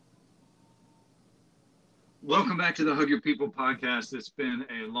Welcome back to the Hug Your People podcast. It's been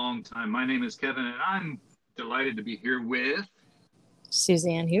a long time. My name is Kevin, and I'm delighted to be here with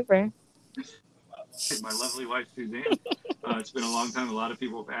Suzanne Huber. my lovely wife, Suzanne. It's been a long time. A lot of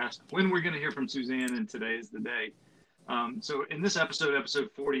people have asked when we're going to hear from Suzanne, and today is the day. So, in this episode,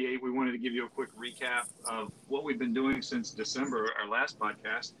 episode 48, we wanted to give you a quick recap of what we've been doing since December, our last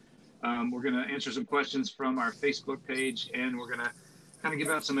podcast. We're going to answer some questions from our Facebook page, and we're going to kind of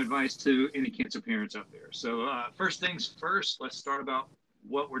give out some advice to any cancer parents out there. So, first things first, let's start about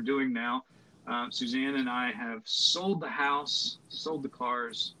what we're doing now. Suzanne and I have sold the house, sold the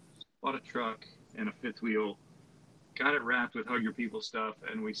cars, bought a truck and a fifth wheel, got it wrapped with Hug Your People stuff,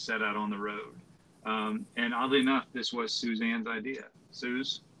 and we set out on the road. And oddly enough, this was Suzanne's idea.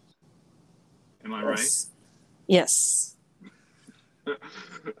 Suze, am I right? Yes.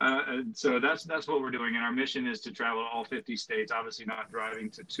 And so that's what we're doing, and our mission is to travel to all 50 states. Obviously, not driving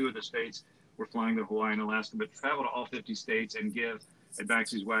to two of the states. We're flying to Hawaii and Alaska, but travel to all 50 states and give a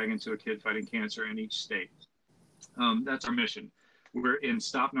Baxy's wagon to a kid fighting cancer in each state. That's our mission. We're in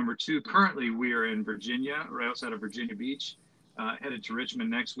stop number 2. Currently, we are in Virginia, right outside of Virginia Beach, headed to Richmond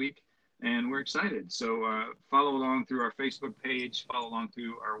next week, and we're excited. So follow along through our Facebook page, follow along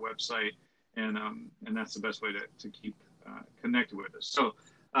through our website, and that's the best way to keep connected with us. So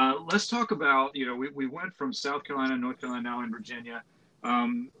let's talk about, we went from South Carolina, North Carolina, now in Virginia.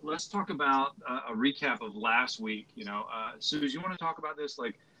 Let's talk about a recap of last week. Suze, you want to talk about this,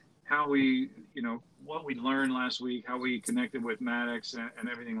 like how we, what we learned last week, how we connected with Maddox and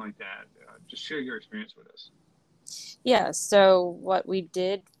everything like that. Just share your experience with us. Yeah. So, what we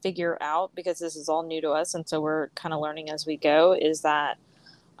did figure out, because this is all new to us, and so we're kind of learning as we go, is that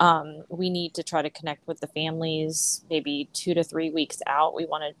we need to try to connect with the families maybe 2 to 3 weeks out.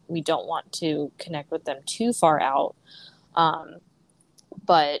 We don't want to connect with them too far out, um,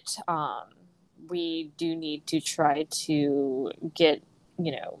 but we do need to try to get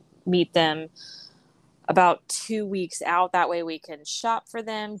meet them about 2 weeks out. That way we can shop for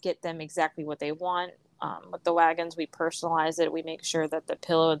them, get them exactly what they want. With the wagons, we personalize it. We make sure that the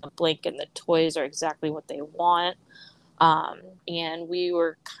pillow and the blanket and the toys are exactly what they want. And we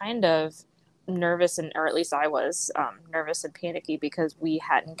were kind of nervous, or at least I was nervous and panicky because we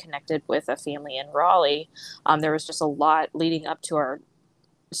hadn't connected with a family in Raleigh. There was just a lot leading up to our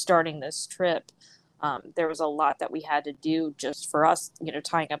starting this trip. There was a lot that we had to do just for us,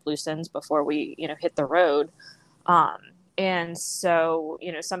 tying up loose ends before we, hit the road. Um, and so,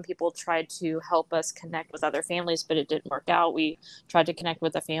 some people tried to help us connect with other families, but it didn't work out. We tried to connect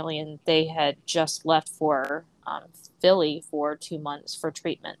with a family, and they had just left for Philly for 2 months for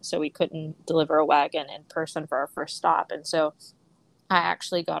treatment. So we couldn't deliver a wagon in person for our first stop. And so I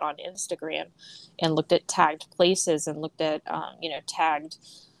actually got on Instagram and looked at tagged places and looked at, tagged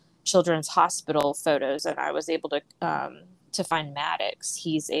Children's Hospital photos, and I was able to find Maddox.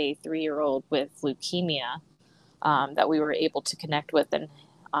 He's a 3-year-old with leukemia that we were able to connect with, and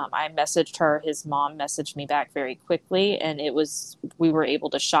I messaged her. His mom messaged me back very quickly, and we were able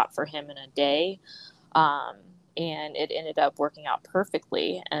to shop for him in a day, and it ended up working out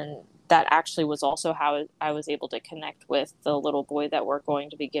perfectly. And that actually was also how I was able to connect with the little boy that we're going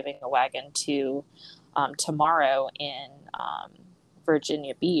to be giving a wagon to tomorrow in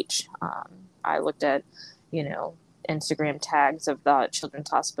Virginia Beach. I looked at, Instagram tags of the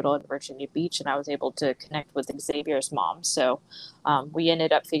Children's Hospital in Virginia Beach, and I was able to connect with Xavier's mom. So we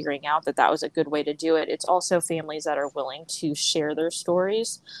ended up figuring out that was a good way to do it. It's also families that are willing to share their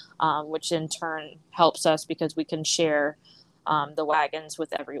stories, which in turn helps us because we can share the wagons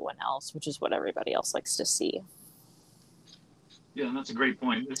with everyone else, which is what everybody else likes to see. Yeah, and that's a great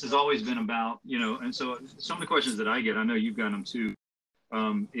point. This has always been about, and so some of the questions that I get, I know you've got them too,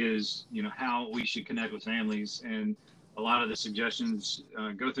 is, how we should connect with families. And a lot of the suggestions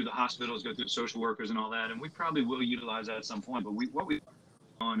go through the hospitals, go through the social workers and all that. And we probably will utilize that at some point. But what we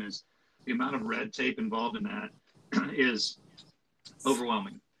on is the amount of red tape involved in that is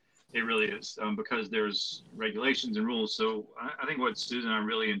overwhelming. It really is, because there's regulations and rules. So I think what Susan and I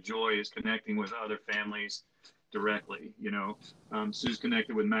really enjoy is connecting with other families directly. Sue's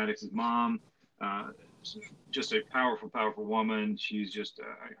connected with Maddox's mom. Just a powerful, powerful woman. She's just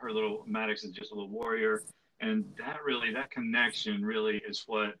her little Maddox is just a little warrior, and that connection really is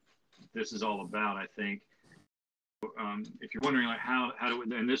what this is all about. I think. If you're wondering like how do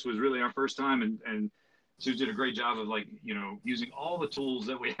we, and this was really our first time, and Sue did a great job of using all the tools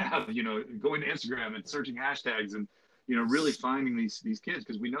that we have, going to Instagram and searching hashtags and really finding these kids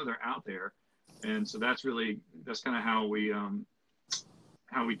because we know they're out there, and so that's kind of how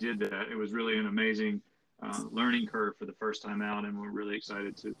we did that. It was really an amazing learning curve for the first time out, and we're really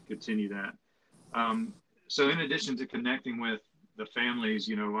excited to continue that. so in addition to connecting with the families,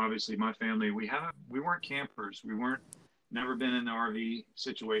 obviously my family, we weren't campers. We weren't, never been in the RV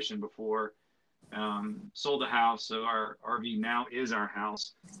situation before. Sold a house. So our RV now is our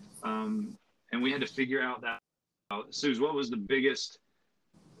house. And we had to figure out that. Suze, what was the biggest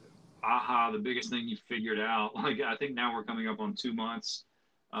the biggest thing you figured out? Like, I think now we're coming up on 2 months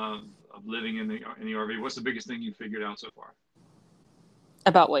of living in the RV. What's the biggest thing you figured out so far?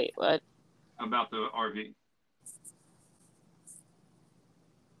 About what? About the RV.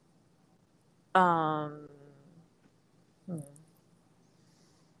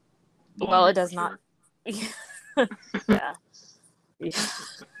 Well, it does not. Yeah. Yeah.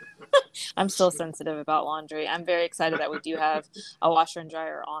 I'm still sensitive about laundry. I'm very excited that we do have a washer and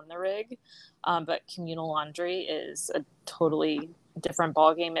dryer on the rig, but communal laundry is a totally different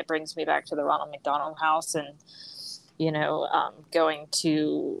ballgame. It brings me back to the Ronald McDonald House, and going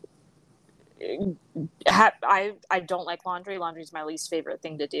to. I don't like laundry. Laundry is my least favorite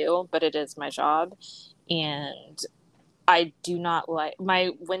thing to do, but it is my job, and I do not like,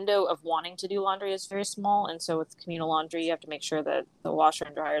 my window of wanting to do laundry is very small. And so with communal laundry, you have to make sure that the washer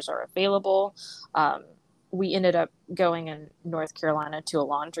and dryers are available. We ended up going in North Carolina to a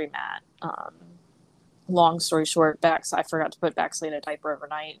laundromat. Long story short, I forgot to put Baxley in a diaper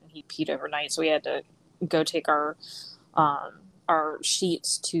overnight, and he peed overnight. So we had to go take our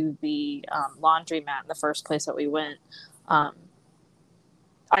sheets to the laundromat in the first place that we went.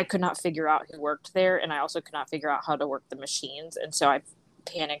 I could not figure out who worked there, and I also could not figure out how to work the machines. And so I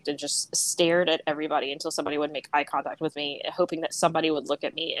panicked and just stared at everybody until somebody would make eye contact with me, hoping that somebody would look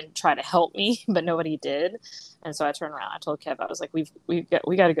at me and try to help me, but nobody did. And so I turned around. I told Kev, I was like, we got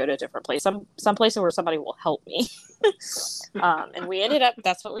to go to a different place, some place where somebody will help me. And we ended up,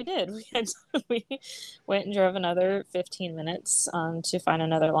 that's what we did. We went and drove another 15 minutes to find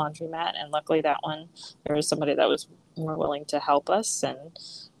another laundromat. And luckily that one, there was somebody that was more willing to help us, and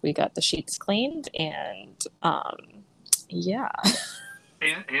we got the sheets cleaned, and yeah.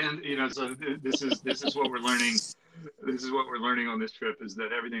 And so this is what we're learning. This is what we're learning on this trip, is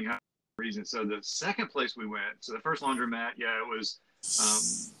that everything has a reason. So the second place we went, so the first laundromat, it was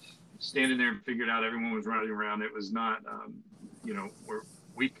standing there and figured out everyone was running around. It was not,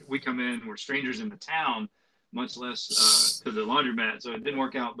 we come in, we're strangers in the town, much less to the laundromat. So it didn't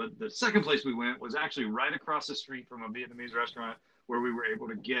work out. But the second place we went was actually right across the street from a Vietnamese restaurant where we were able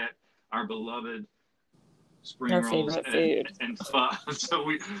to get our beloved spring rolls and pho. So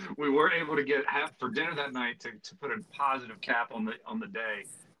we were able to have for dinner that night to put a positive cap on the day.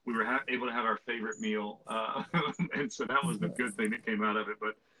 We were able to have our favorite meal, and so that was the good thing that came out of it.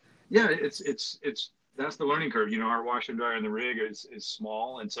 But yeah, it's that's the learning curve. Our washer and dryer in the rig is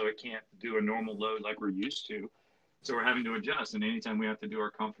small, and so it can't do a normal load like we're used to. So we're having to adjust. And anytime we have to do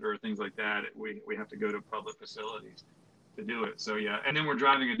our comforter or things like that, we have to go to public facilities to do it. So yeah, and then we're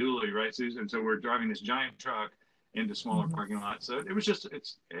driving a dually, right, Susan? So we're driving this giant truck into smaller parking lots. So it was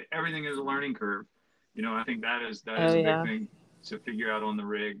everything is a learning curve. I think that is a big thing to figure out on the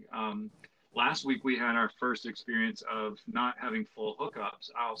rig. Last week we had our first experience of not having full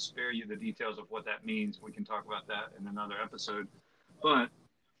hookups. I'll spare you the details of what that means. We can talk about that in another episode. But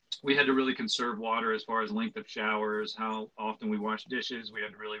we had to really conserve water as far as length of showers, how often we wash dishes. We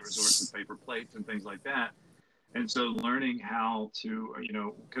had to really resort to paper plates and things like that. And so learning how to,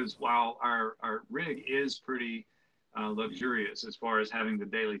 because while our rig is pretty luxurious as far as having the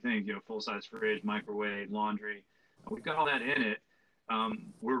daily things, full-size fridge, microwave, laundry, we've got all that in it.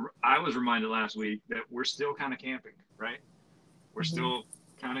 I was reminded last week that we're still kind of camping, right? We're still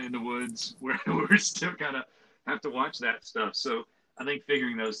kind of in the woods. We're still kind of have to watch that stuff. So I think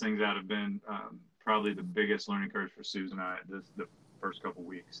figuring those things out have been probably the biggest learning curve for Susan and I the first couple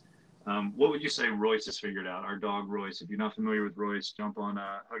weeks. What would you say Royce has figured out? Our dog Royce. If you're not familiar with Royce, jump on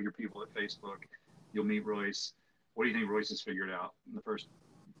Hug Your People at Facebook. You'll meet Royce. What do you think Royce has figured out in the first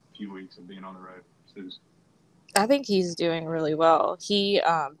few weeks of being on the road, Susan? I think he's doing really well. He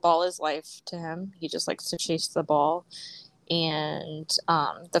ball is life to him. He just likes to chase the ball. And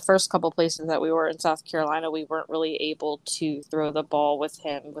the first couple places that we were in South Carolina, we weren't really able to throw the ball with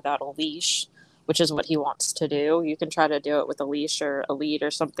him without a leash, which is what he wants to do. You can try to do it with a leash or a lead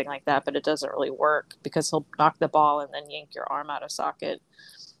or something like that, but it doesn't really work because he'll knock the ball and then yank your arm out of socket.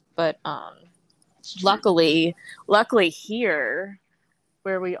 But luckily here,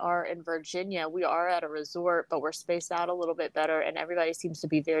 where we are in Virginia, we are at a resort, but we're spaced out a little bit better, and everybody seems to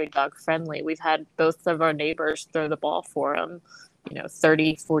be very dog friendly. We've had both of our neighbors throw the ball for him,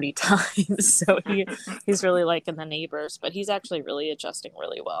 30, 40 times. So he's really liking the neighbors, but he's actually really adjusting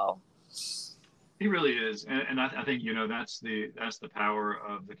really well. He really is. And I think, that's the power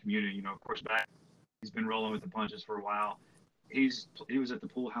of the community. Of course, back He's been rolling with the punches for a while. He was at the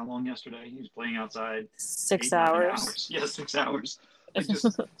pool how long yesterday? He was playing outside 6 8, 9 hours. Yeah, 6 hours. Like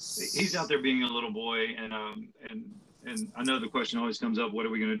just he's out there being a little boy, and I know the question always comes up: what are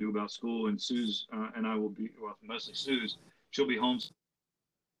we going to do about school? And Sue's and I will be, well, mostly Sue's. She'll be home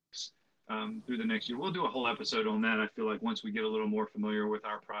through the next year. We'll do a whole episode on that. I feel like once we get a little more familiar with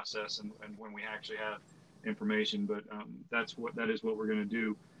our process and when we actually have information, but that is what we're going to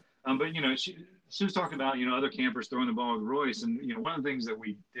do. But Sue's talking about other campers throwing the ball with Royce, and one of the things that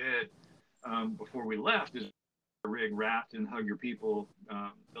we did before we left is a rig wrapped in Hug Your People,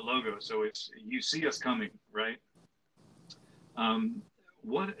 the logo. So it's you see us coming, right?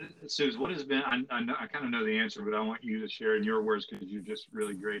 Suze, what has been? I know I kind of know the answer, but I want you to share in your words because you're just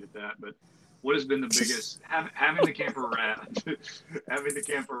really great at that. But what has been the biggest having the camper wrapped? Having the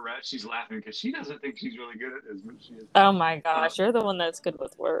camper wrapped. She's laughing because she doesn't think she's really good at this, but she is. Oh my gosh, you're the one that's good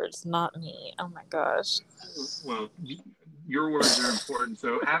with words, not me. Oh my gosh. Well, your words are important.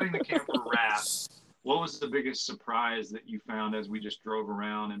 So having the camper wrapped, what was the biggest surprise that you found as we just drove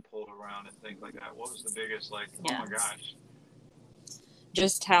around and pulled around and things like that? What was the biggest, like, oh my gosh?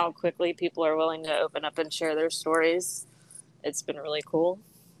 Just how quickly people are willing to open up and share their stories. It's been really cool.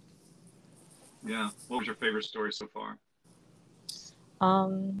 Yeah. What was your favorite story so far? I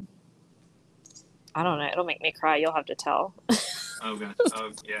don't know. It'll make me cry. You'll have to tell. Okay.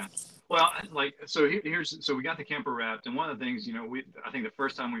 Yeah. Well, so we got the camper wrapped, and one of the things, I think the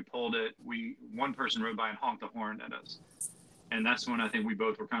first time we pulled it, one person rode by and honked the horn at us, and that's when I think we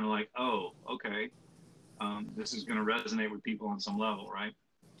both were kind of like, oh, okay, this is going to resonate with people on some level, right?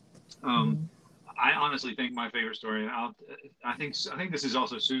 I honestly think my favorite story, and I think this is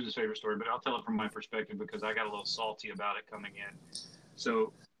also Suze's favorite story, but I'll tell it from my perspective because I got a little salty about it coming in.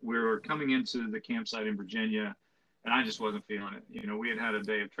 So we were coming into the campsite in Virginia, and I just wasn't feeling it. We had a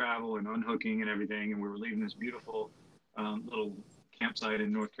day of travel and unhooking and everything, and we were leaving this beautiful little campsite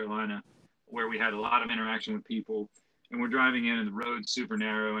in North Carolina where we had a lot of interaction with people. And we're driving in, and the road's super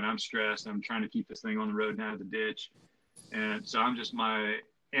narrow, and I'm stressed. I'm trying to keep this thing on the road and out of the ditch. And so my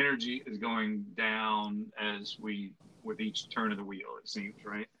energy is going down with each turn of the wheel, it seems,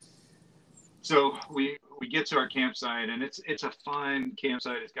 right? So we get to our campsite, and it's a fine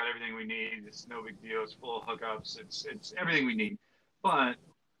campsite. It's got everything we need. It's no big deal. It's full of hookups. It's everything we need. But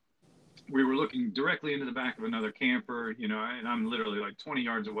we were looking directly into the back of another camper, and I'm literally like 20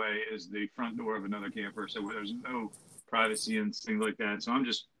 yards away is the front door of another camper. So there's no privacy and things like that. So I'm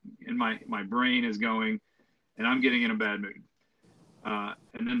just my brain is going, and I'm getting in a bad mood.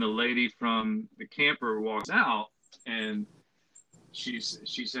 And then the lady from the camper walks out, and she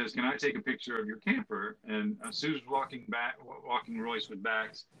says, "Can I take a picture of your camper?" And Sue's walking Royce with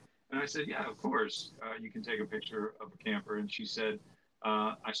bags, and I said, "Yeah, of course, you can take a picture of a camper." And she said,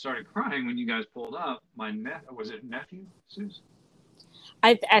 "I started crying when you guys pulled up. Was it nephew, Suze?"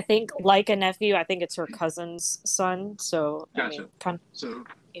 I think like a nephew. I think it's her cousin's son. So gotcha. So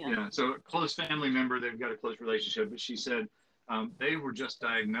a close family member. They've got a close relationship. But she said they were just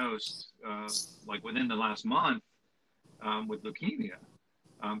diagnosed like within the last month with leukemia.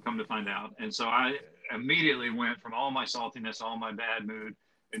 Come to find out, and so I immediately went from all my saltiness, all my bad mood.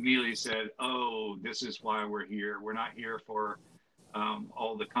 Immediately said, "Oh, this is why we're here. We're not here for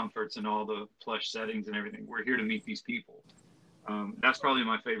all the comforts and all the plush settings and everything. We're here to meet these people." That's probably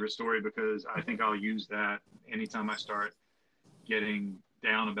my favorite story because I think I'll use that anytime I start getting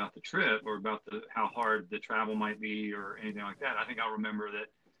down about the trip or about how hard the travel might be or anything like that. I think I'll remember that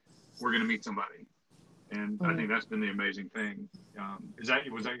we're going to meet somebody. And I think that's been the amazing thing. Was that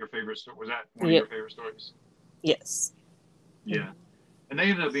your favorite story? Was that one of your favorite stories? Yes. Yeah. And they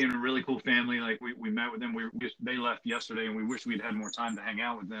ended up being a really cool family. Like we met with them. They left yesterday, and we wish we'd had more time to hang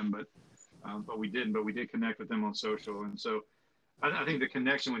out with them, but we didn't. But we did connect with them on social, and so I think the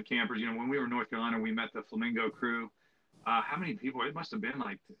connection with campers. When we were in North Carolina, we met the Flamingo crew. How many people? It must have been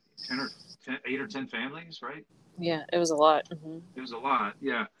like 8 or 10 families, right? Yeah, it was a lot. Mm-hmm. It was a lot,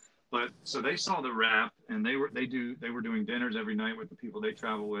 yeah. But so they saw the wrap, and they were doing dinners every night with the people they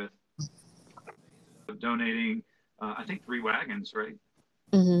travel with, donating. I think 3 wagons, right?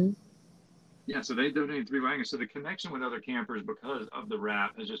 Mm-hmm. Yeah, so they donated 3 wagons. So the connection with other campers because of the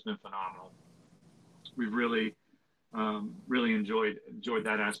wrap has just been phenomenal. We've really enjoyed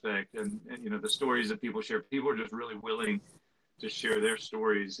that aspect, and the stories that people share. People are just really willing to share their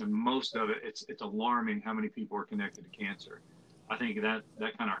stories, and most of it, it's alarming how many people are connected to cancer. I think that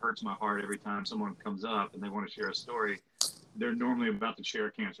kind of hurts my heart every time someone comes up and they want to share a story. They're normally about to share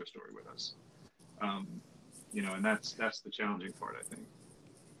a cancer story with us, and that's the challenging part, I think.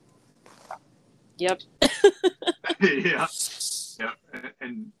 Yep. Yeah.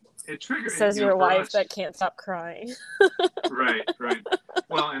 And it triggers, Says you know, your for wife us. that can't stop crying. Right, right.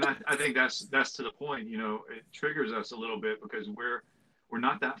 Well, and I think that's to the point. You know, it triggers us a little bit because we're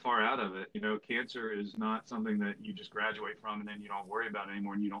not that far out of it. You know, cancer is not something that you just graduate from and then you don't worry about it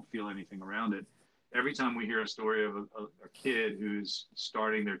anymore and you don't feel anything around it. Every time we hear a story of a kid who's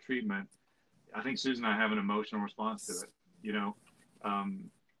starting their treatment, I think Susan and I have an emotional response to it. You know, um,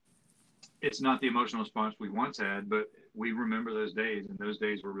 it's not the emotional response we once had, but we remember those days, and those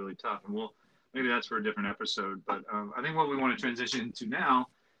days were really tough. And maybe that's for a different episode. But I think what we want to transition to now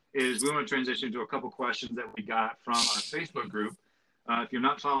is we want to transition to a couple questions that we got from our Facebook group. If you're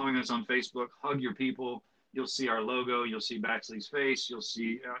not following us on Facebook, Hug Your People. You'll see our logo. You'll see Baxley's face. You'll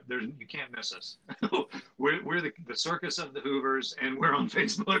see you can't miss us. we're the circus of the Hoovers, and we're on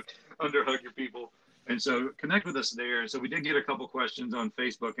Facebook under Hug Your People. And so connect with us there. So we did get a couple questions on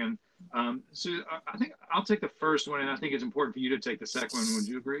Facebook, and so I think I'll take the first one, and I think it's important for you to take the second one. Would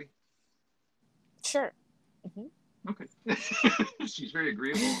you agree? Sure. Mm-hmm. Okay. She's very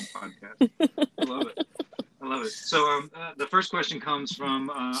agreeable on podcast. I love it. I love it. So the first question comes from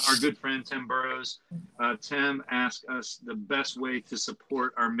our good friend, Tim Burrows. Tim asked us the best way to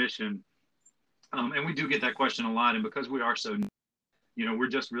support our mission. And we do get that question a lot. And because we are so, you know, we're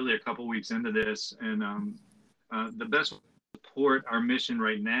just really a couple weeks into this. And the best way to support our mission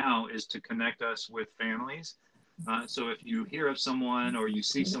right now is to connect us with families. So if you hear of someone or you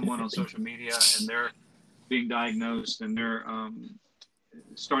see someone on social media and they're being diagnosed and they're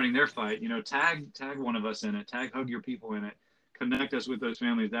starting their fight, you know, tag one of us in it, tag Hug Your People in it, connect us with those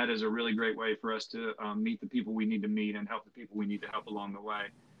families. That is a really great way for us to meet the people we need to meet and help the people we need to help along the way.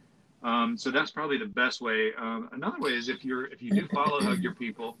 So that's probably the best way. Another way is if you do follow Hug Your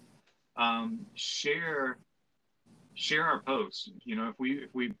People, share our posts. You know, if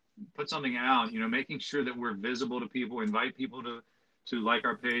we put something out, you know, making sure that we're visible to people, invite people to like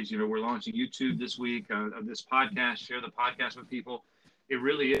our page. You know, we're launching YouTube this week, this podcast, share the podcast with people. It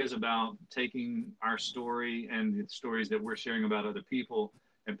really is about taking our story and the stories that we're sharing about other people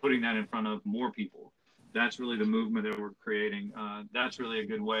and putting that in front of more people. That's really the movement that we're creating. That's really a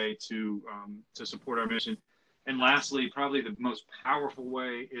good way to support our mission. And lastly, probably the most powerful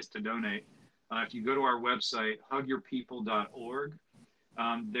way is to donate. If you go to our website, hugyourpeople.org,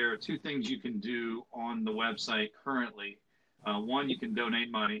 there are two things you can do on the website currently. One, you can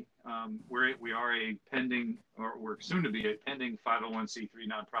donate money. We are a pending, or we're soon to be a pending 501c3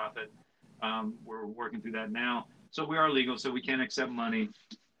 nonprofit. We're working through that now. So we are legal, so we can accept money.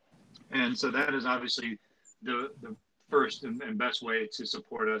 And so that is obviously the first and best way to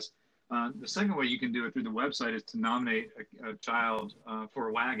support us. The second way you can do it through the website is to nominate a child for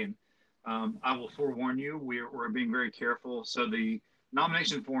a wagon. I will forewarn you, we're being very careful. So the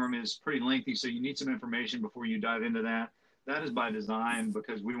nomination form is pretty lengthy, so you need some information before you dive into that. That is by design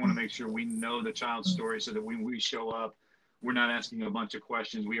because we want to make sure we know the child's story so that when we show up, we're not asking a bunch of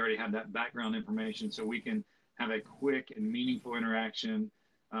questions. We already have that background information so we can have a quick and meaningful interaction.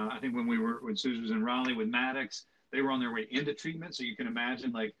 I think when Susan was in Raleigh with Maddox, they were on their way into treatment. So you can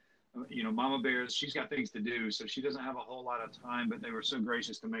imagine, like, you know, Mama Bears, she's got things to do, so she doesn't have a whole lot of time, but they were so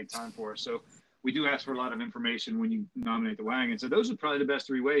gracious to make time for us. So we do ask for a lot of information when you nominate the wagon. So those are probably the best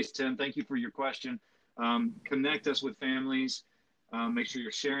three ways. Tim, thank you for your question. Connect us with families. Make sure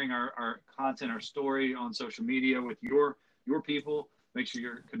you're sharing our content, our story on social media with your people. Make sure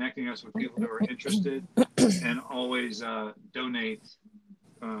you're connecting us with people that are interested, and always donate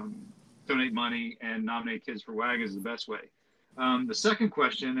money and nominate kids for wagons is the best way. The second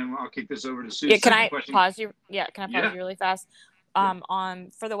question, and I'll kick this over to Sue. Yeah, can I pause you? Yeah, can I pause you really fast? Yeah.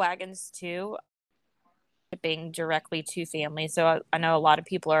 For the wagons too, shipping directly to families. So I know a lot of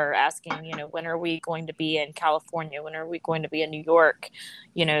people are asking, you know, when are we going to be in California? When are we going to be in New York?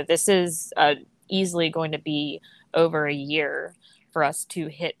 You know, this is easily going to be over a year for us to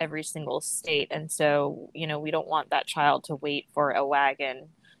hit every single state. And so, you know, we don't want that child to wait for a wagon,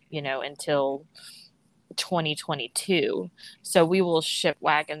 you know, until 2022. So we will ship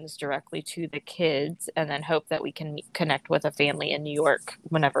wagons directly to the kids and then hope that we can connect with a family in New York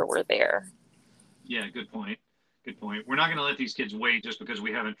whenever we're there. Yeah, good point. Good point. We're not going to let these kids wait just because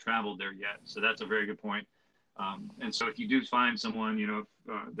we haven't traveled there yet. So that's a very good point. And so if you do find someone, you know,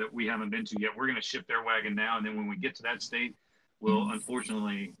 that we haven't been to yet, we're going to ship their wagon now. And then when we get to that state, we'll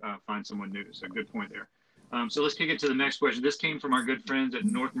unfortunately find someone new. So good point there. So let's kick it to the next question. This came from our good friends at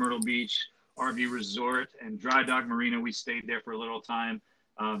North Myrtle Beach RV Resort and Dry Dock Marina. We stayed there for a little time.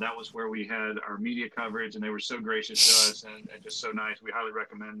 That was where we had our media coverage, and they were so gracious to us and just so nice. We highly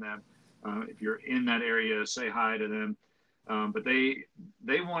recommend them. If you're in that area, say hi to them. But they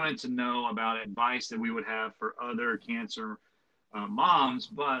wanted to know about advice that we would have for other cancer moms,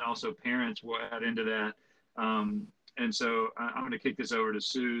 but also parents will add into that. And so I'm going to kick this over to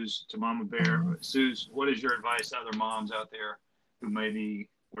Suze, to Mama Bear. Suze, what is your advice to other moms out there who may be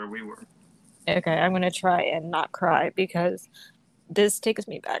where we were? Okay, I'm going to try and not cry because this takes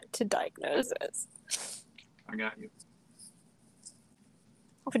me back to diagnosis. I got you.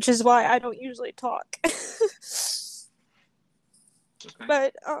 Which is why I don't usually talk. Okay.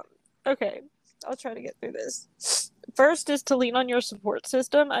 But, okay, I'll try to get through this. First is to lean on your support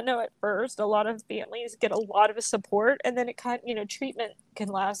system. I know at first a lot of families get a lot of support, and then it kind of, treatment can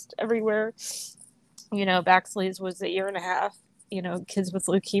last everywhere. Baxley's was 1.5 years. Kids with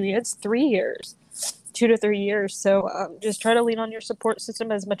leukemia, it's 3 years, 2 to 3 years. So just try to lean on your support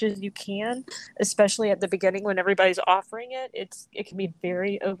system as much as you can, especially at the beginning when everybody's offering it. It can be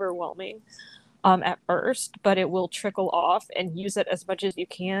very overwhelming at first, but it will trickle off, and use it as much as you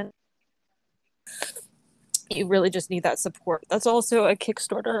can. You really just need that support. That's also a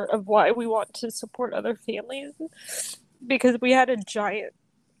Kickstarter of why we want to support other families, because we had an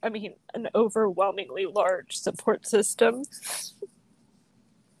overwhelmingly large support system,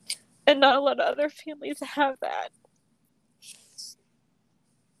 and not a lot of other families have that.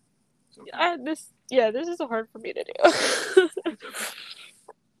 This is hard for me to do.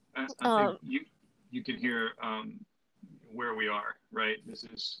 I think you can hear where we are, right? This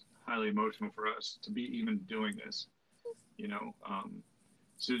is highly emotional for us to be even doing this.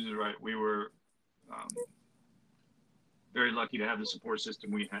 Susan's right. We were very lucky to have the support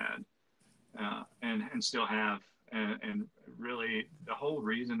system we had, and still have. And really, the whole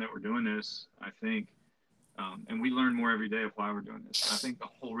reason that we're doing this, I think, and we learn more every day of why we're doing this. I think the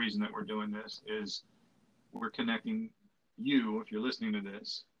whole reason that we're doing this is we're connecting you. If you're listening to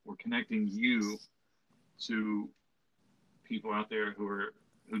this, we're connecting you to people out there who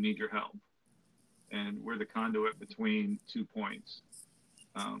need your help, and we're the conduit between 2 points,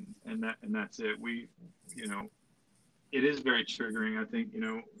 and that's it. It is very triggering. I think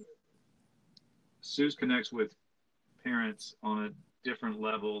Suze connects with parents on a different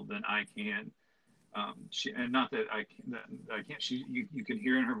level than I can. And not that I can't. You can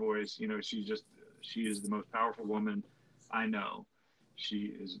hear in her voice. She is the most powerful woman I know.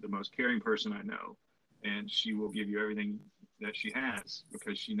 She is the most caring person I know, and she will give you everything that she has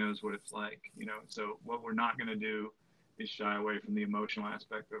because she knows what it's like. So what we're not going to do is shy away from the emotional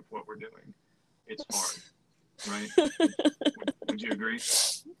aspect of what we're doing. It's hard, right? Would you agree?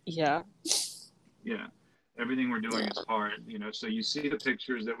 Yeah. Yeah. Everything we're doing is hard, so you see the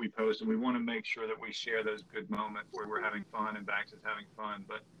pictures that we post, and we want to make sure that we share those good moments where we're having fun and Bax is having fun.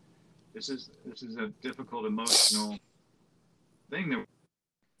 But this is a difficult emotional thing that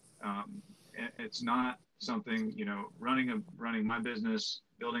it's not something, running my business,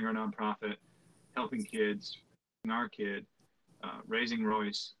 building our nonprofit, helping kids, our kid, raising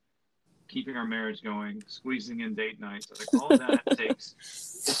Royce, keeping our marriage going, squeezing in date nights, like all that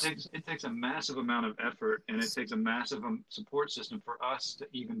takes a massive amount of effort, and it takes a massive support system for us to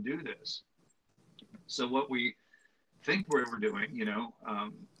even do this. So what we think we're doing,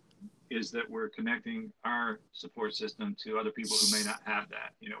 is that we're connecting our support system to other people who may not have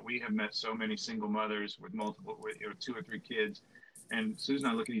that. We have met so many single mothers with 2 or 3 kids, and Susan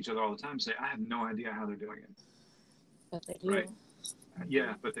and I look at each other all the time and say, I have no idea how they're doing it. But they do. Right?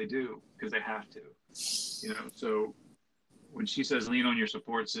 Yeah, but they do, because they have to. So when she says lean on your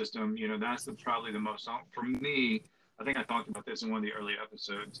support system, that's probably the most, for me, I think I talked about this in one of the early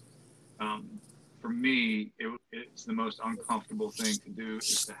episodes. For me, it's the most uncomfortable thing to do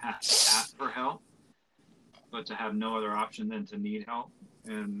is to have to ask for help, but to have no other option than to need help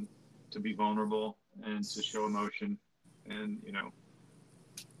and to be vulnerable and to show emotion. And,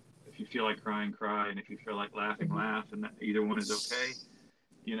 if you feel like crying, cry. And if you feel like laughing, laugh. And either one is okay.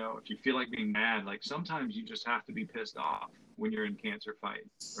 If you feel like being mad, like sometimes you just have to be pissed off when you're in cancer fight,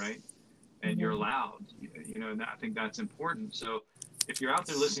 right? And you're allowed, and I think that's important. So if you're out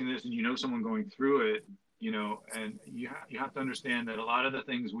there listening to this and someone going through it, and you have to understand that a lot of the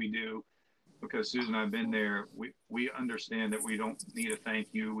things we do, because Susan and I have been there, we understand that we don't need a thank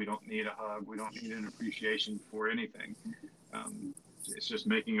you, we don't need a hug, we don't need an appreciation for anything. It's just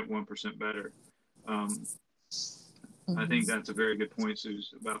making it 1% better. I think that's a very good point,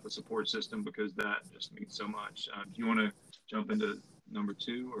 Suze, about the support system, because that just means so much. Do you want to jump into number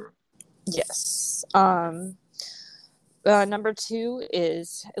 2 or? Yes. Number 2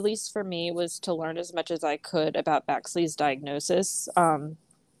 is, at least for me, was to learn as much as I could about Baxley's diagnosis.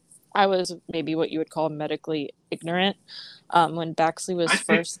 I was maybe what you would call medically ignorant when Baxley was I think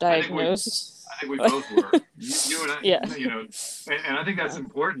first I think we diagnosed. I think we both were. You and I, Yeah. and I think that's Yeah.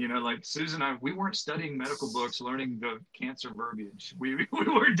 important. Like Susan and I, we weren't studying medical books, learning the cancer verbiage. We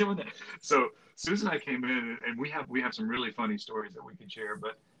weren't doing that. So Susan and I came in, and we have some really funny stories that we can share.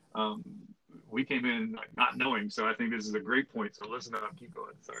 But um, we came in not knowing. So I think this is a great point. So listen up, keep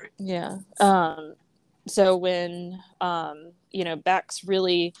going. Sorry. Yeah. So when, Bax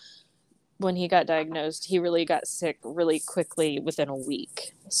really, when he got diagnosed, he really got sick really quickly within a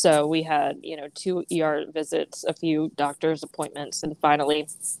week. So we had, 2 ER visits, a few doctor's appointments, and finally,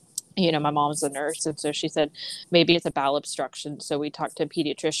 my mom's a nurse, and so she said maybe it's a bowel obstruction. So we talked to a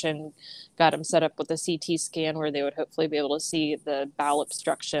pediatrician, got him set up with a CT scan where they would hopefully be able to see the bowel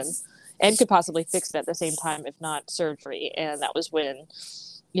obstruction and could possibly fix it at the same time, if not surgery. And that was when,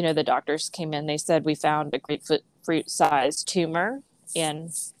 the doctors came in. They said we found a grapefruit sized tumor, and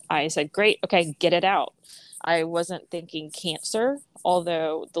I said, great, okay, get it out. I wasn't thinking cancer,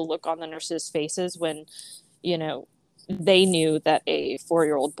 although the look on the nurses' faces when, you know, they knew that a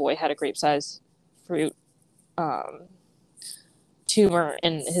 4-year-old boy had a grape-sized fruit um, tumor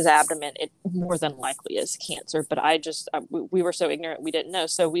in his abdomen, it more than likely is cancer. But we were so ignorant, we didn't know.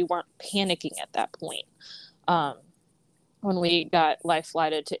 So we weren't panicking at that point. Um, when we got life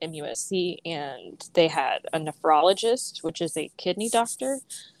flighted to MUSC, and they had a nephrologist, which is a kidney doctor.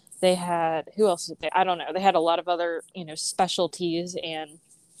 They had, who else did they? I don't know. They had a lot of other, specialties, and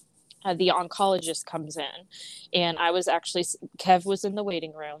the oncologist comes in, and Kev was in the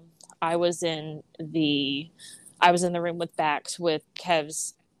waiting room. I was in the room with Bax with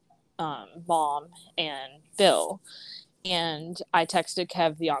Kev's mom and Bill, and I texted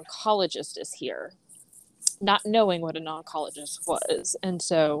Kev, the oncologist is here, not knowing what an oncologist was. And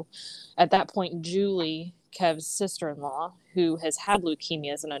so at that point, Julie, Kev's sister-in-law, who has had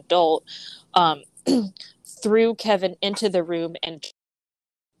leukemia as an adult, threw Kevin into the room and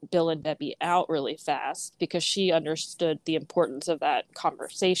Bill and Debbie out really fast because she understood the importance of that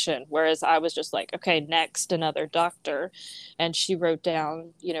conversation. Whereas I was just like, okay, next, another doctor. And she wrote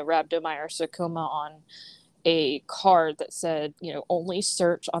down, rhabdomyosarcoma on a card that said, only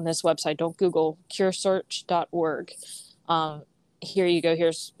search on this website. Don't Google, curesearch.org. Here you go.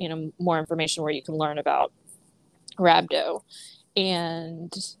 Here's, more information where you can learn about rhabdo.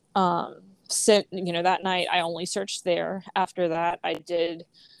 And, that night I only searched there. After that, I did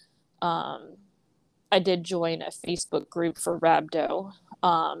join a Facebook group for rhabdo.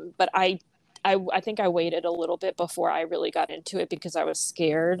 But I think I waited a little bit before I really got into it because I was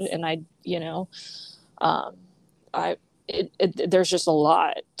scared, and there's just a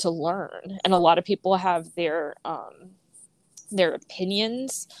lot to learn, and a lot of people have their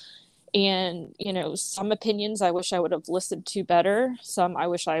opinions, and some opinions I wish I would have listened to better. Some I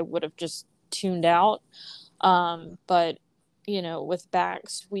wish I would have just tuned out. But with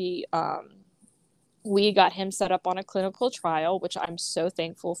Bax, we got him set up on a clinical trial, which I'm so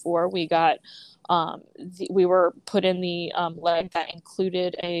thankful for. We got we were put in the leg that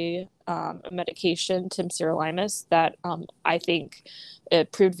included a medication, temsirolimus, that I think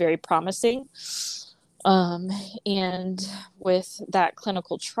it proved very promising. And with that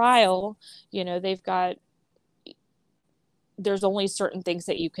clinical trial, there's only certain things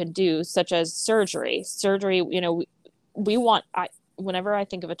that you can do, such as surgery. Surgery, whenever I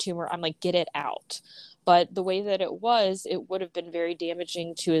think of a tumor, I'm like, get it out. But the way that it would have been very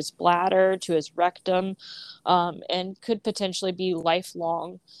damaging to his bladder, to his rectum, and could potentially be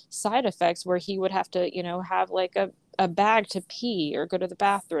lifelong side effects where he would have to, have like a bag to pee or go to the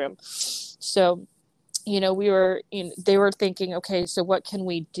bathroom. So, they were thinking, okay, so what can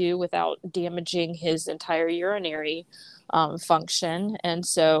we do without damaging his entire urinary function? And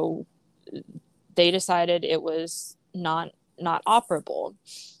so they decided it was not operable.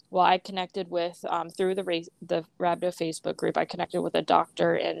 Well, I connected with through the Rhabdo Facebook group. I connected with a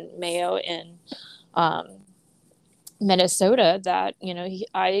doctor in Mayo in Minnesota that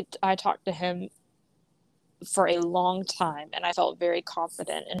I talked to him for a long time, and I felt very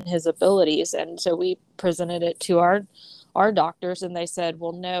confident in his abilities. And so we presented it to our doctors, and they said,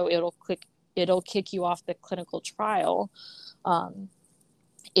 well, no, it'll kick you off the clinical trial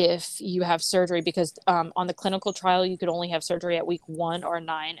if you have surgery, because on the clinical trial you could only have surgery at week 1 or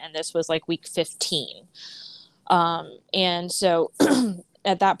 9, and this was like week 15. And so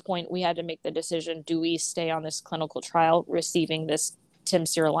at that point we had to make the decision: do we stay on this clinical trial receiving this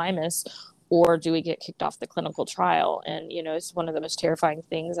temsirolimus, or do we get kicked off the clinical trial? And it's one of the most terrifying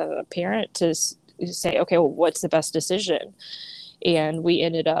things as a parent to say, okay, well, what's the best decision? And we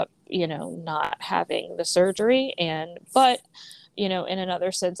ended up not having the surgery. But in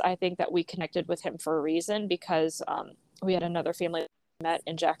another sense, I think that we connected with him for a reason, because we had another family met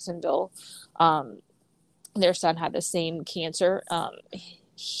in Jacksonville. Their son had the same cancer.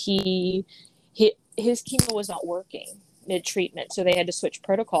 His chemo was not working mid-treatment, so they had to switch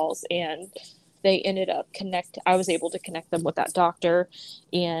protocols, and they ended up I was able to connect them with that doctor,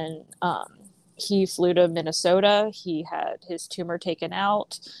 and he flew to Minnesota. He had his tumor taken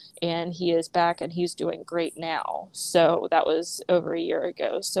out, and he is back, and he's doing great now. So that was over a year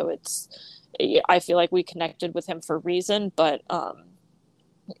ago. So I feel like we connected with him for a reason, but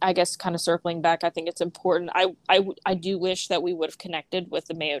I guess kind of circling back, I think it's important. I do wish that we would have connected with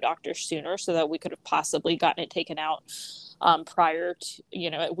the Mayo doctor sooner, so that we could have possibly gotten it taken out prior to,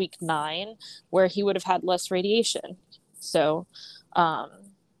 at week 9, where he would have had less radiation. So,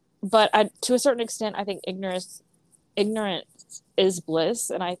 but to a certain extent, I think ignorance is bliss.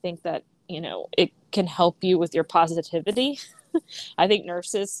 And I think that, it can help you with your positivity. I think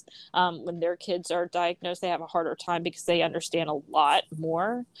nurses, when their kids are diagnosed, they have a harder time because they understand a lot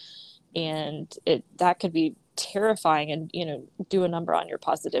more, and that could be terrifying, and do a number on your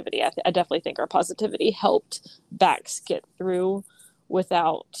positivity. I definitely think our positivity helped Bax get through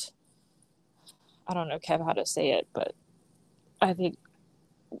without, I don't know, Kev, how to say it, but I think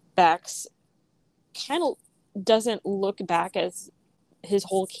Bax kind of doesn't look back as his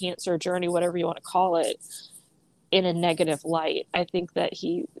whole cancer journey, whatever you want to call it, in a negative light. I think that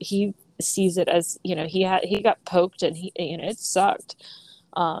he sees it as, he got poked, and it sucked,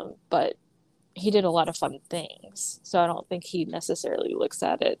 but he did a lot of fun things. So I don't think he necessarily looks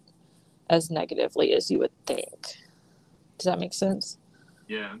at it as negatively as you would think. Does that make sense?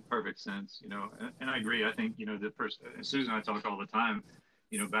 Yeah, perfect sense. And I agree. I think, the person, Susan and I talk all the time,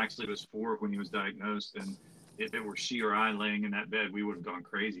 Baxley was 4 when he was diagnosed, and if it were she or I laying in that bed, we would have gone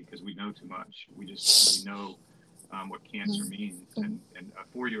crazy because we know too much. We know what cancer means, and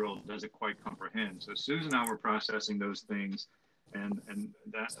a 4-year-old doesn't quite comprehend. So Susan and I were processing those things, and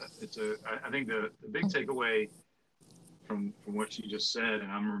that I think the big takeaway from what she just said,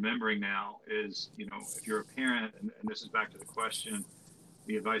 and I'm remembering now, is if you're a parent, and this is back to the question,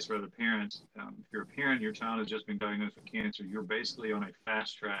 the advice for other parents. If you're a parent, your child has just been diagnosed with cancer, you're basically on a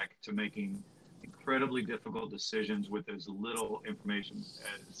fast track to making incredibly difficult decisions with as little information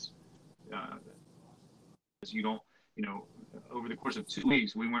as you don't, over the course of 2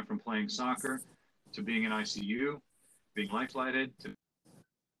 weeks, we went from playing soccer to being in ICU, being life flighted, to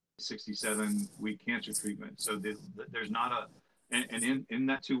 67-week cancer treatment. So there's not and in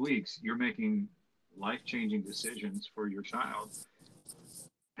that 2 weeks, you're making life-changing decisions for your child.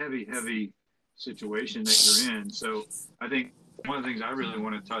 Heavy situation that you're in. So I think one of the things I really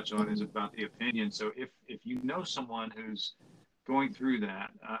want to touch on is about the opinion. So if you know someone who's going through that,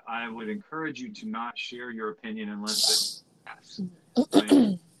 I would encourage you to not share your opinion unless it asks,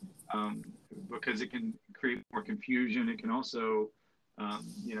 right? Because it can create more confusion. It can also,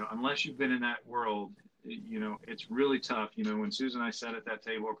 unless you've been in that world, it's really tough. When Susan and I sat at that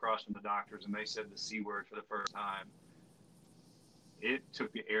table across from the doctors and they said the C word for the first time, it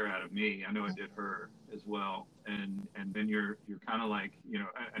took the air out of me. I know it did her as well. And then you're kind of like,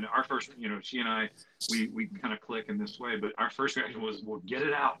 and our first, she and I, we kind of click in this way, but our first reaction was, well, get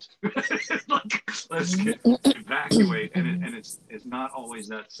it out. Like, let's evacuate. And it's not always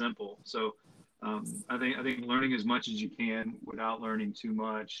that simple. So I think learning as much as you can without learning too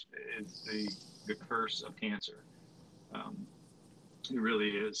much is the curse of cancer. It really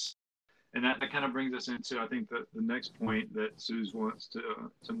is. And that kind of brings us into, I think, the next point that Suze wants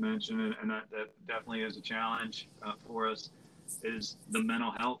to mention, and that definitely is a challenge for us, is the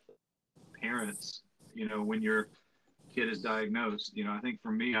mental health of parents. When your kid is diagnosed, I think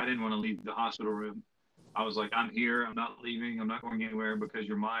for me, I didn't want to leave the hospital room. I was like, I'm here, I'm not leaving, I'm not going anywhere, because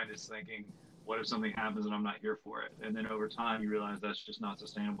your mind is thinking, what if something happens and I'm not here for it? And then over time, you realize that's just not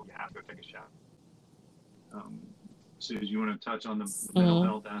sustainable. You have to take a shot. Suze, you want to touch on the mental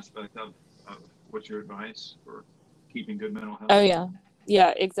health aspect of what's your advice for keeping good mental health? Oh, yeah.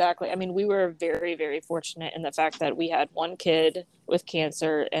 Yeah, exactly. I mean, we were very, very fortunate in the fact that we had one kid with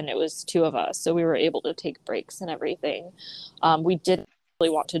cancer and it was 2 of us. So we were able to take breaks and everything. We didn't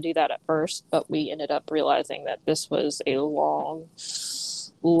really want to do that at first, but we ended up realizing that this was a long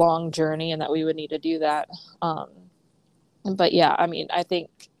journey and that we would need to do that. But yeah, I mean, I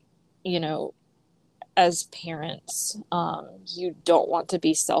think, as parents, you don't want to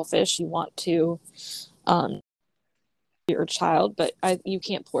be selfish. You want to your child, but you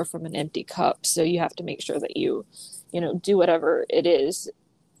can't pour from an empty cup. So you have to make sure that you do whatever it is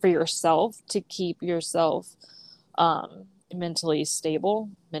for yourself to keep yourself mentally stable,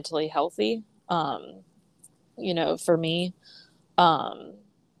 mentally healthy. For me, Um,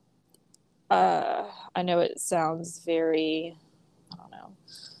 I know it sounds very, I don't know.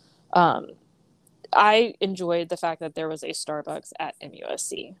 Um, I enjoyed the fact that there was a Starbucks at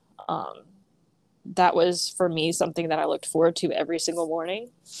MUSC. Um, that was for me something that I looked forward to every single morning,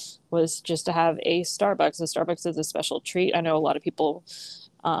 was just to have a Starbucks. A Starbucks is a special treat. I know a lot of people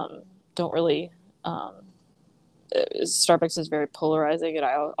don't really. Starbucks is very polarizing, and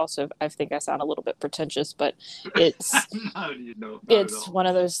I think I sound a little bit pretentious, but it's No, you don't, not at it's all. one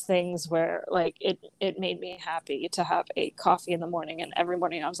of those things where like it made me happy to have a coffee in the morning, and every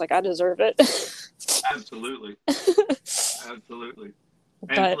morning I was like, I deserve it. Absolutely, absolutely.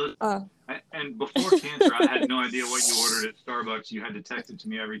 And But look, and before cancer, I had no idea what you ordered at Starbucks. You had to text it to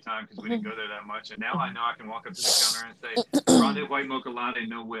me every time because we didn't go there that much. And now I know I can walk up to the counter and say, "Grande white mocha latte,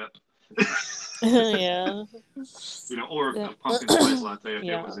 no whip." yeah. Or Yeah. a pumpkin spice latte if it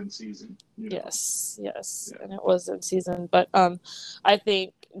Yeah. was in season. Yes, yes, Yeah. and it was in season. But I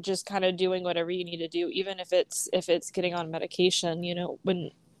think just kind of doing whatever you need to do, even if it's getting on medication.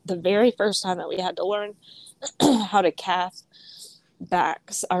 When the very first time that we had to learn how to cath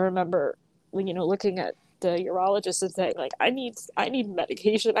backs, I remember, looking at the urologist and saying like, I need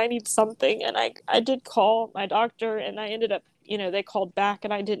medication, I need something, and I did call my doctor, and I ended up, they called back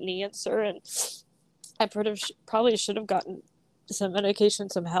and I didn't answer, and I probably should have gotten some medication,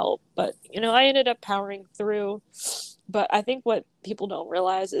 some help, but I ended up powering through. But I think what people don't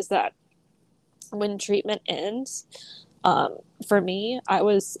realize is that when treatment ends, for me, I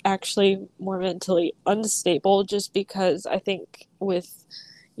was actually more mentally unstable, just because I think with,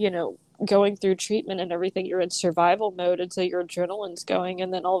 you know, going through treatment and everything, you're in survival mode, and so your adrenaline's going,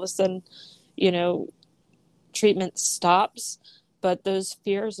 and then all of a sudden, you know, treatment stops, but those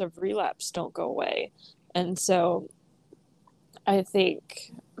fears of relapse don't go away. And so I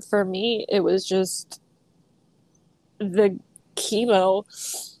think for me, it was just the chemo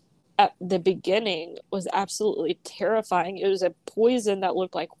at the beginning was absolutely terrifying. It was a poison that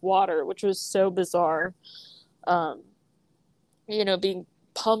looked like water, which was so bizarre. Um, being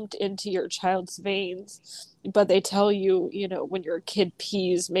pumped into your child's veins. But they tell you, when your kid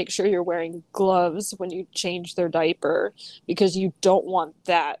pees, make sure you're wearing gloves when you change their diaper, because you don't want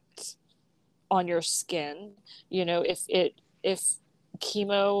that on your skin. If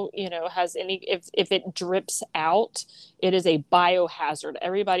chemo, has any, if it drips out, it is a biohazard.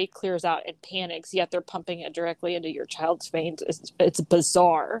 Everybody clears out and panics, yet they're pumping it directly into your child's veins. It's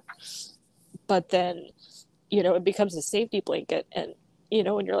bizarre. But then, it becomes a safety blanket. And,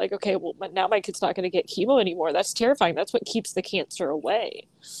 when you're like, okay, well, now my kid's not going to get chemo anymore. That's terrifying. That's what keeps the cancer away.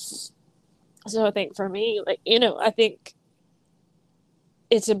 So I think for me, like, I think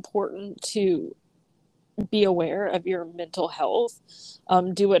it's important to be aware of your mental health.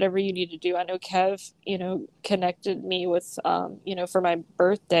 Do whatever you need to do. I know Kev, connected me with, for my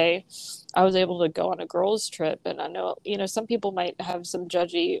birthday, I was able to go on a girls' trip. And I know, some people might have some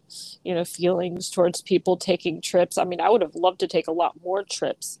judgy, feelings towards people taking trips. I mean, I would have loved to take a lot more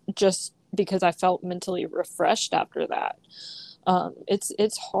trips, just because I felt mentally refreshed after that.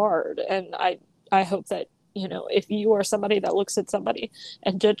 It's hard. And I hope that, if you are somebody that looks at somebody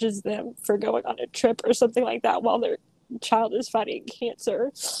and judges them for going on a trip or something like that while their child is fighting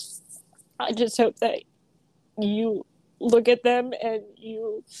cancer, I just hope that you look at them and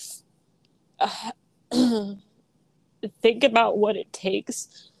you think about what it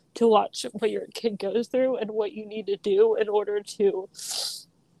takes to watch what your kid goes through and what you need to do in order to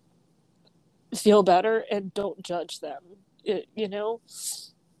feel better, and don't judge them. I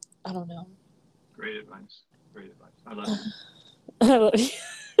don't know. Great advice. Great advice. I love you. I love you.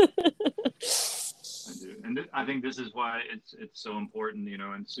 I do, and I think this is why it's so important.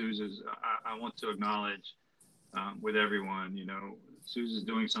 And Suze's. I want to acknowledge with everyone. Suze is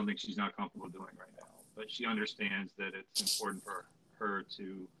doing something she's not comfortable doing right now, but she understands that it's important for her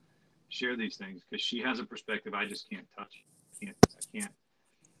to share these things because she has a perspective I just can't touch. I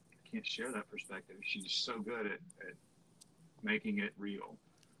can't share that perspective. She's so good at making it real,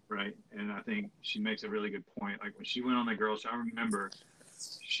 right? And I think she makes a really good point. Like when she went on the girls, I remember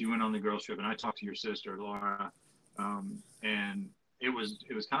she went on the girls trip, and I talked to your sister Laura, and it was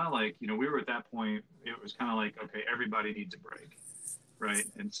kind of like, we were at that point. It was kind of like, okay, everybody needs a break, right?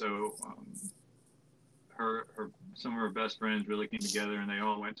 And so her some of her best friends really came together, and they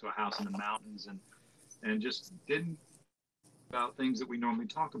all went to a house in the mountains, and just didn't about things that we normally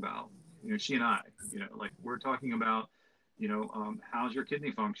talk about. She and I, like we're talking about, how's your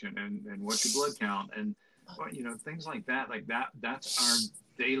kidney function, and what's your blood count, and things like that. Like that's our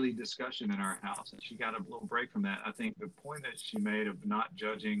daily discussion in our house. And she got a little break from that. I think the point that she made of not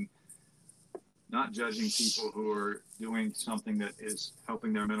judging not judging people who are doing something that is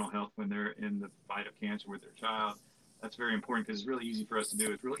helping their mental health when they're in the fight of cancer with their child. That's very important because it's really easy for us to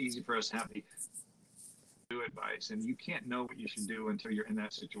do. It's really easy for us to have the advice, and you can't know what you should do until you're in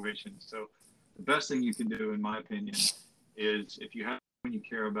that situation. So the best thing you can do, in my opinion, is if you have someone you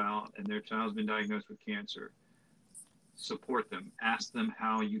care about and their child's been diagnosed with cancer, support them, ask them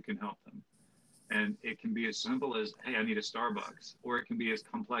how you can help them. And it can be as simple as, hey, I need a Starbucks, or it can be as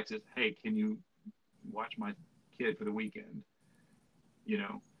complex as, hey, can you watch my kid for the weekend? You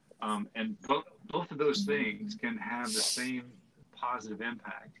know, and both of those things can have the same positive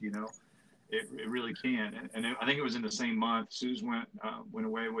impact, you know. It really can. And I think it was in the same month, Suze went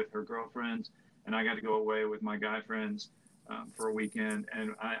away with her girlfriends, and I got to go away with my guy friends for a weekend.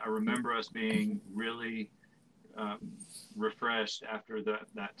 And I remember us being really refreshed after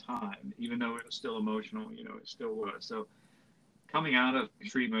that time, even though it was still emotional, you know, it still was. So coming out of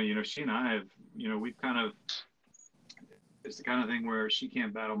treatment, you know, she and I have, you know, we've kind of, it's the kind of thing where she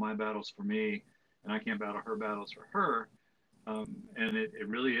can't battle my battles for me, and I can't battle her battles for her. And it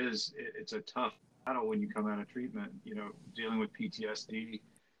really is, it's a tough battle when you come out of treatment, you know, dealing with PTSD,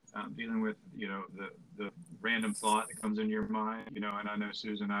 dealing with, you know, the random thought that comes into your mind, you know, and I know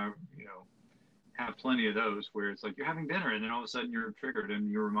Susan and I, you know, have plenty of those where it's like you're having dinner and then all of a sudden you're triggered and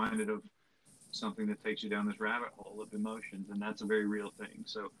you're reminded of something that takes you down this rabbit hole of emotions. And that's a very real thing.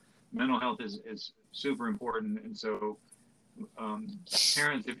 So mental health is super important. And so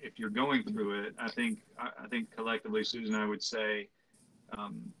parents, if you're going through it, I think collectively, Susan and I would say,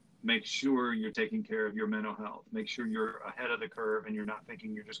 make sure you're taking care of your mental health. Make sure you're ahead of the curve and you're not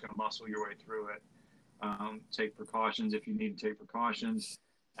thinking you're just going to muscle your way through it. Take precautions if you need to take precautions.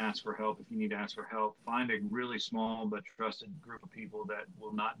 Ask for help if you need to ask for help. Find a really small but trusted group of people that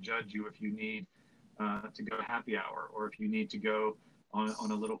will not judge you if you need to go to happy hour, or if you need to go on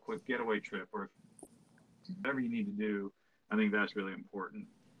a little quick getaway trip, or whatever you need to do. I think that's really important.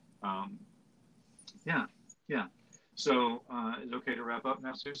 Yeah. So is it okay to wrap up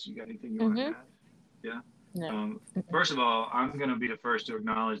now, Sus? You got anything you want to add? Yeah. No. First of all, I'm going to be the first to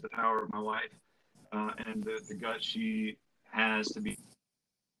acknowledge the power of my wife and the guts she has to be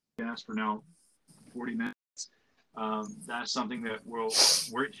asked for now 40 minutes. That's something that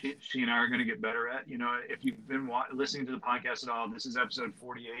she and I are going to get better at. You know, if you've been listening to the podcast at all, this is episode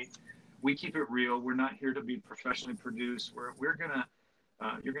 48. We keep it real. We're not here to be professionally produced. We're gonna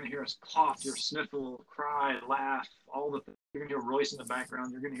you're gonna hear us cough, you're sniffle, cry, laugh, all the things. You're gonna hear Royce in the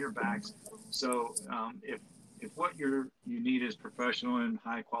background. You're gonna hear Bax. So if what you need is professional and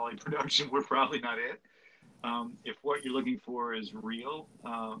high quality production, we're probably not it. If what you're looking for is real,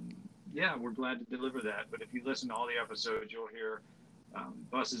 yeah, we're glad to deliver that. But if you listen to all the episodes, you'll hear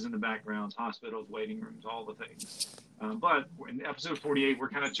buses in the backgrounds, hospitals, waiting rooms, all the things. But in episode 48, we're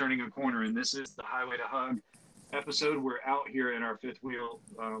kind of turning a corner, and this is the Highway to Hug episode. We're out here in our fifth wheel,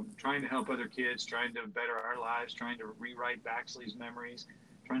 trying to help other kids, trying to better our lives, trying to rewrite Baxley's memories,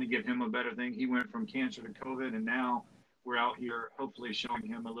 trying to give him a better thing. He went from cancer to COVID, and now we're out here hopefully showing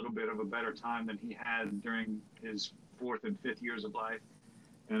him a little bit of a better time than he had during his 4th and 5th years of life.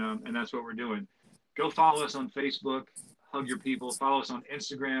 And that's what we're doing. Go follow us on Facebook, Hug Your People. Follow us on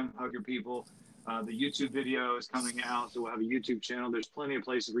Instagram, Hug Your People. The YouTube video is coming out, so we'll have a YouTube channel. There's plenty of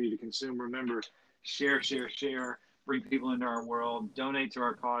places for you to consume. Remember, share. Bring people into our world. Donate to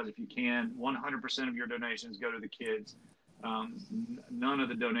our cause if you can. 100% of your donations go to the kids. None of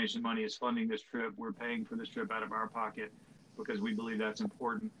the donation money is funding this trip. We're paying for this trip out of our pocket because we believe that's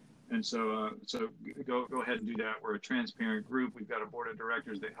important. And so go ahead and do that. We're a transparent group. We've got a board of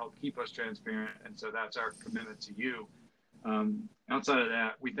directors that help keep us transparent. And so that's our commitment to you. Outside of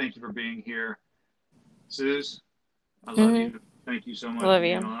that, we thank you for being here. Suze, I love you. Thank you so much for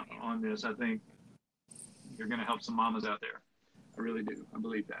being on this. I think you're going to help some mamas out there. I really do. I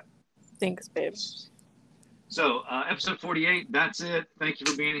believe that. Thanks, babe. So episode 48, that's it. Thank you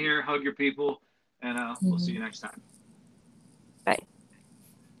for being here. Hug your people. And we'll see you next time.